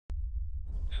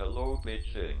Hello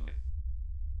Beijing.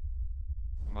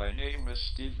 My name is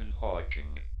Stephen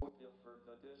Hawking. For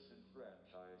the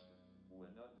disenfranchised, when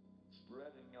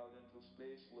spreading out into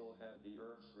space will have the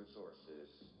Earth's resources.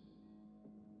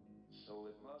 So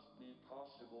it must be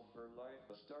possible for life.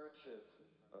 A starship,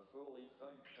 a fully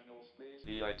functional space.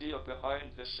 The idea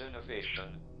behind this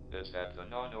innovation is that the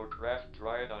nanocraft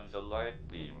ride on the light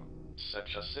beam.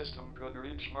 Such a system could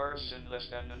reach Mars in less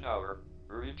than an hour,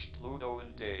 reach Pluto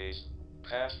in days,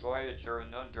 pass Voyager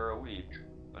in under a week,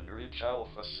 and reach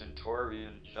Alpha Centauri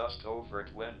in just over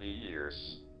 20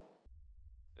 years.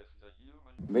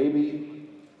 Maybe,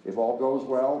 if all goes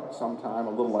well, sometime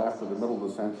a little after the middle of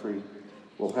the century,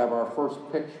 we'll have our first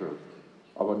picture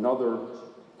of another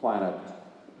planet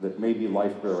that may be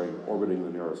life-bearing orbiting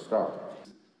the nearest star.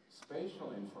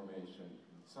 Spatial information,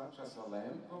 such as a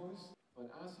lamppost, but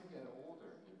as you get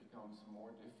older, it becomes more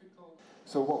difficult.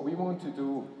 So what we want to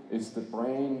do is the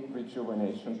Brain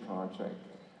Rejuvenation Project,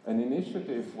 an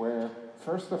initiative where,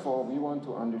 first of all, we want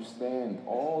to understand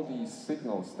all these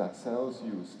signals that cells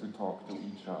use to talk to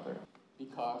each other.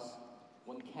 Because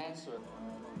when cancer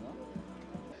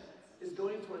is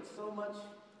going towards so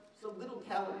little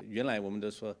calories. 原来我们都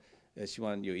说，希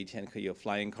望有一天可以有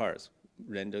flying cars，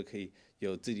 人都可以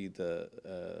有自己的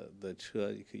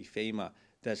车可以飞嘛。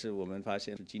但是我们发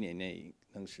现几年内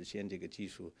能实现这个技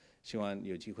术，希望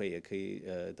有机会也可以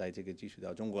带这个技术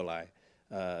到中国来，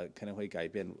可能会改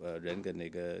变人跟那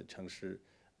个城市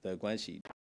的关系。